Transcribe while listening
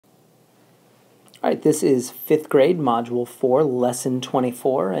All right, this is 5th grade, Module 4, Lesson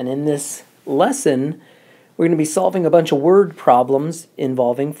 24, and in this lesson, we're going to be solving a bunch of word problems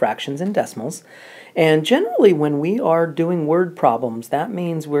involving fractions and decimals. And generally, when we are doing word problems, that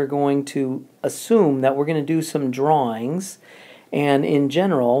means we're going to assume that we're going to do some drawings. And in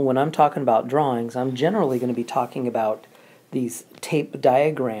general, when I'm talking about drawings, I'm generally going to be talking about these tape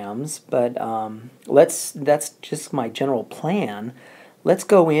diagrams, but that's just my general plan. Let's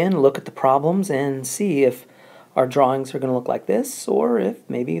go in, look at the problems, and see if our drawings are going to look like this, or if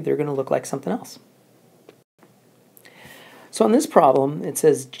maybe they're going to look like something else. So in this problem, it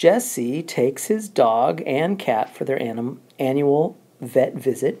says Jesse takes his dog and cat for their annual vet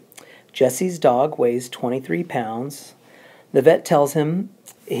visit. Jesse's dog weighs 23 pounds. The vet tells him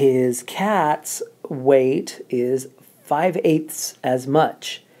his cat's weight is 5/8 as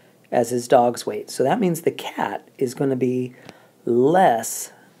much as his dog's weight. So that means the cat is going to be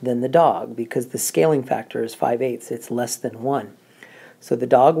less than the dog because the scaling factor is 5/8. It's less than 1. So the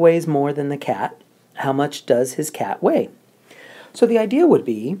dog weighs more than the cat. How much does his cat weigh? So the idea would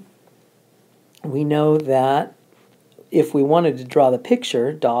be, we know that if we wanted to draw the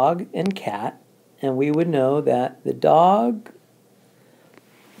picture, dog and cat, and we would know that the dog,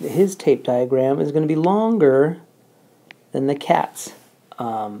 his tape diagram is going to be longer than the cat's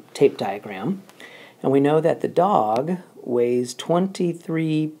tape diagram. And we know that the dog weighs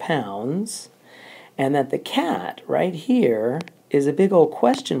 23 pounds, and that the cat right here is a big old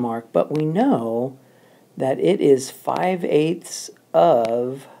question mark, but we know that it is 5/8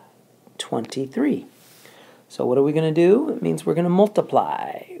 of 23. So what are we going to do? It means we're going to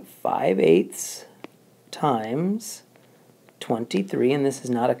multiply 5/8 times 23, and this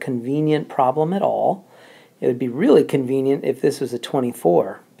is not a convenient problem at all. It would be really convenient if this was a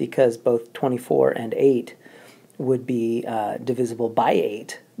 24, because both 24 and 8 would be divisible by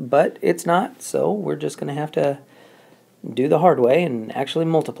 8, but it's not, so we're just going to have to do the hard way and actually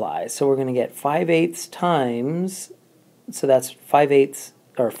multiply. So we're going to get 5/8 times, so that's 5/8,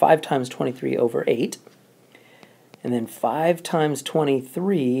 or 5 times 23 over 8, and then 5 times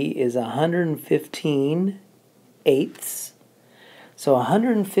 23 is 115 eighths, so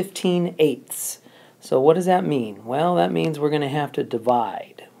 115 eighths. So what does that mean? Well, that means we're going to have to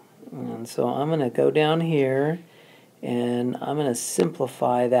divide. And so I'm going to go down here and I'm going to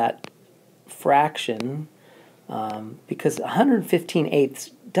simplify that fraction because 115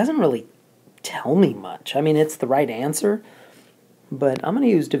 eighths doesn't really tell me much. I mean, it's the right answer, but I'm going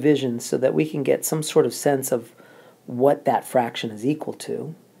to use division so that we can get some sort of sense of what that fraction is equal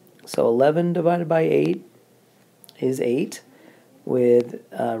to. So 11 divided by 8 is 8, with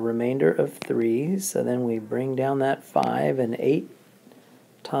a remainder of 3. So then we bring down that 5, and 8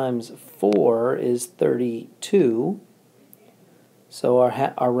 times 4 is 32. So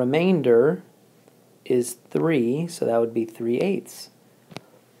our remainder is 3, so that would be 3/8.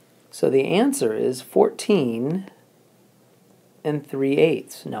 So the answer is 14 and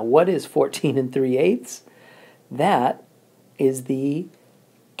 3/8. Now what is 14 and 3/8? That is the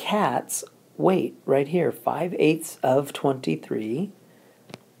cat's weight right here, 5/8 of 23.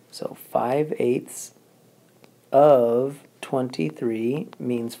 So 5/8 of 23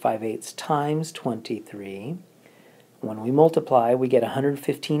 means 5/8 times 23. When we multiply, we get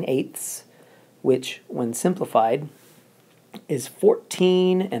 115 eighths, which, when simplified, is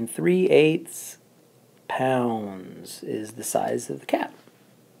 14 and 3/8 pounds, is the size of the cat.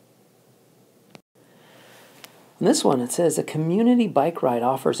 In this one, it says a community bike ride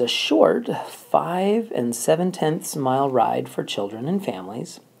offers a short 5 7/10 mile ride for children and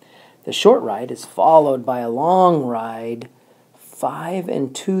families. The short ride is followed by a long ride 5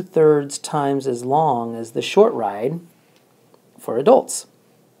 2/3 times as long as the short ride for adults.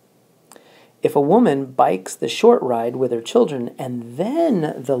 If a woman bikes the short ride with her children and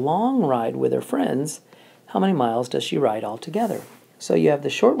then the long ride with her friends, how many miles does she ride altogether? So you have the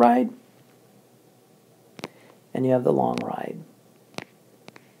short ride and you have the long ride.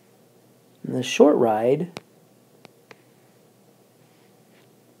 And the short ride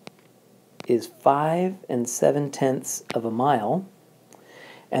is 5 7/10 of a mile.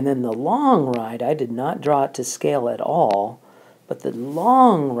 And then the long ride, I did not draw it to scale at all, but the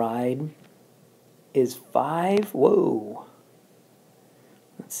long ride is 5, whoa.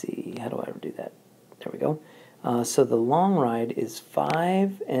 Let's see, how do I do that? There we go. So the long ride is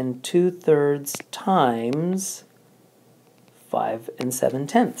 5 2/3 times 5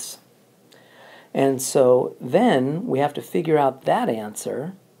 7/10. And so then we have to figure out that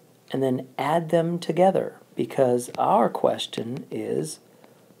answer and then add them together, because our question is,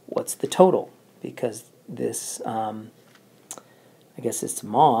 what's the total? Because this, I guess it's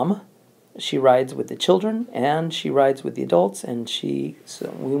mom, she rides with the children and she rides with the adults, and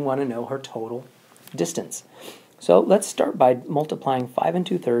so we want to know her total distance. So let's start by multiplying 5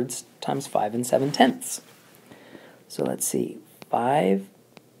 2/3 times 5 7/10. So let's see, 5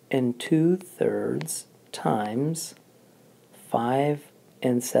 2/3 times 5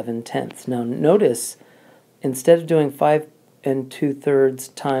 7/10. Now notice, instead of doing 5 2/3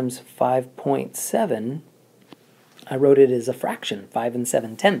 times 5.7, I wrote it as a fraction, 5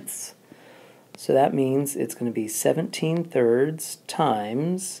 7/10. So that means it's going to be 17/3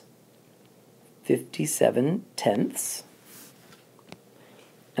 times 57/10.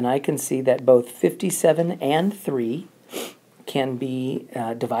 And I can see that both 57 and 3 can be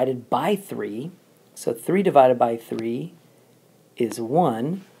divided by 3. So 3 divided by 3 is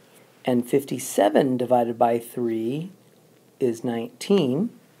 1, and 57 divided by 3 is 19.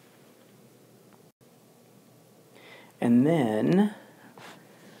 And then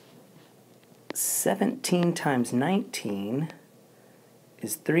 17 times 19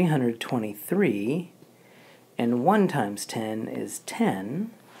 is 323, and 1 times 10 is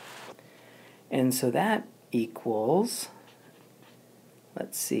 10. And so that equals,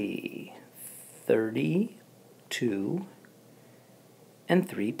 let's see, 32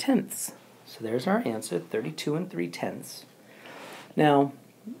 3/10. So there's our answer, 32 3/10. Now,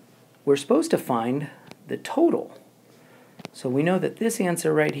 we're supposed to find the total. So we know that this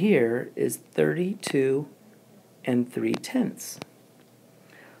answer right here is 32 3/10.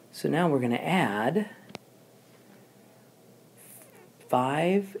 So now we're going to add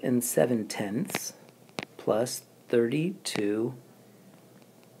 5 7/10 plus 32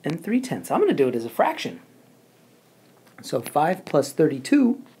 3/10. I'm going to do it as a fraction. So 5 plus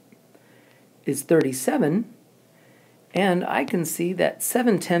 32 is 37, and I can see that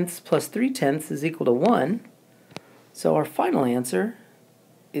 7/10 plus 3/10 is equal to 1. So our final answer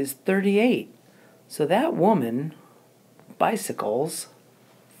is 38. So that woman bicycles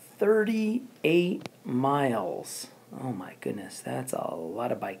 38 miles. Oh my goodness, that's a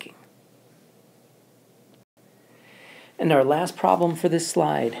lot of biking. And our last problem for this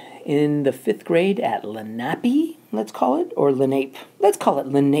slide, in the 5th grade at Lenape, let's call it, or Lenape. Let's call it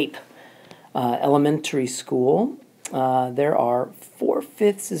Lenape Elementary School. There are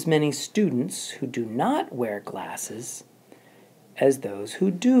 4/5 as many students who do not wear glasses as those who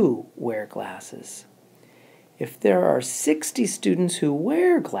do wear glasses. If there are 60 students who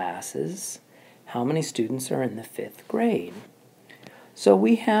wear glasses, how many students are in the 5th grade? So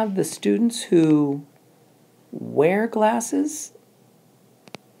we have the students who wear glasses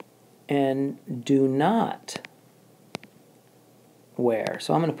and do not wear.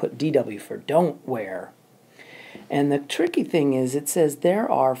 So I'm going to put DW for don't wear. And the tricky thing is, it says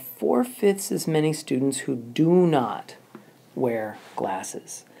there are 4/5 as many students who do not wear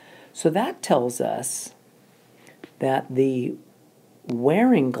glasses. So that tells us that the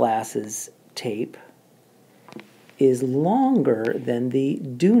wearing glasses tape is longer than the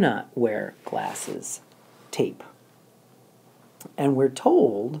do not wear glasses tape. And we're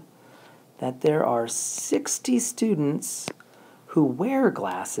told that there are 60 students who wear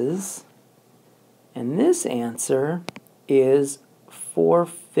glasses, and this answer is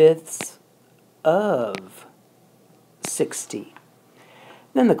 4/5 of 60.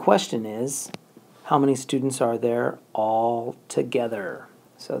 Then the question is, how many students are there all together?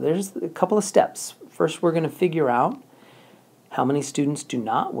 So there's a couple of steps. First, we're going to figure out how many students do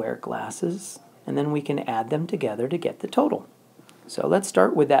not wear glasses, and then we can add them together to get the total. So let's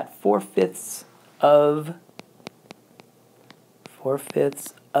start with that 4/5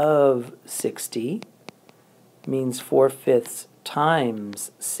 of 60 means 4/5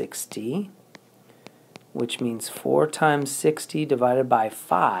 times 60, which means 4 times 60 divided by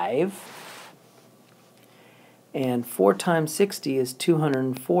 5. And 4 times 60 is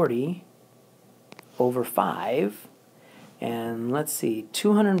 240 over 5. And let's see,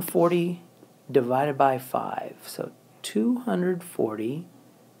 240 divided by 5. So 240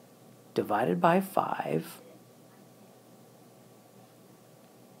 divided by 5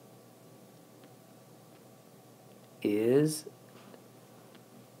 is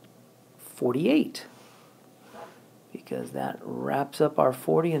 48, because that wraps up our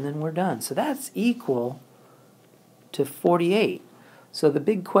 40 and then we're done. So that's equal to 48. So the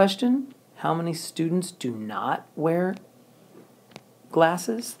big question, how many students do not wear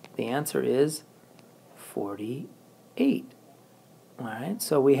glasses? The answer is 48. All right,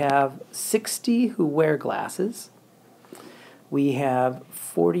 so we have 60 who wear glasses. We have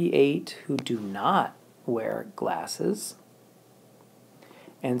 48 who do not wear glasses.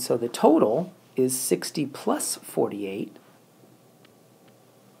 And so the total is 60 plus 48,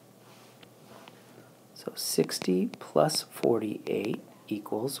 So 60 plus 48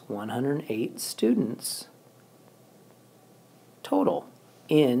 equals 108 students total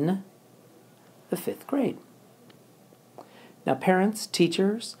in the 5th grade. Now parents,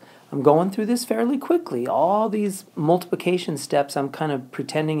 teachers, I'm going through this fairly quickly. All these multiplication steps I'm kind of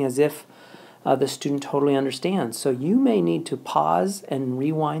pretending as if the student totally understands. So you may need to pause and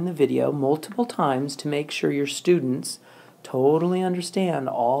rewind the video multiple times to make sure your students totally understand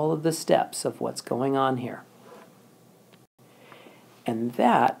all of the steps of what's going on here. And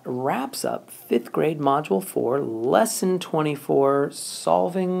that wraps up 5th grade Module 4, Lesson 24,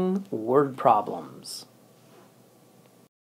 Solving Word Problems.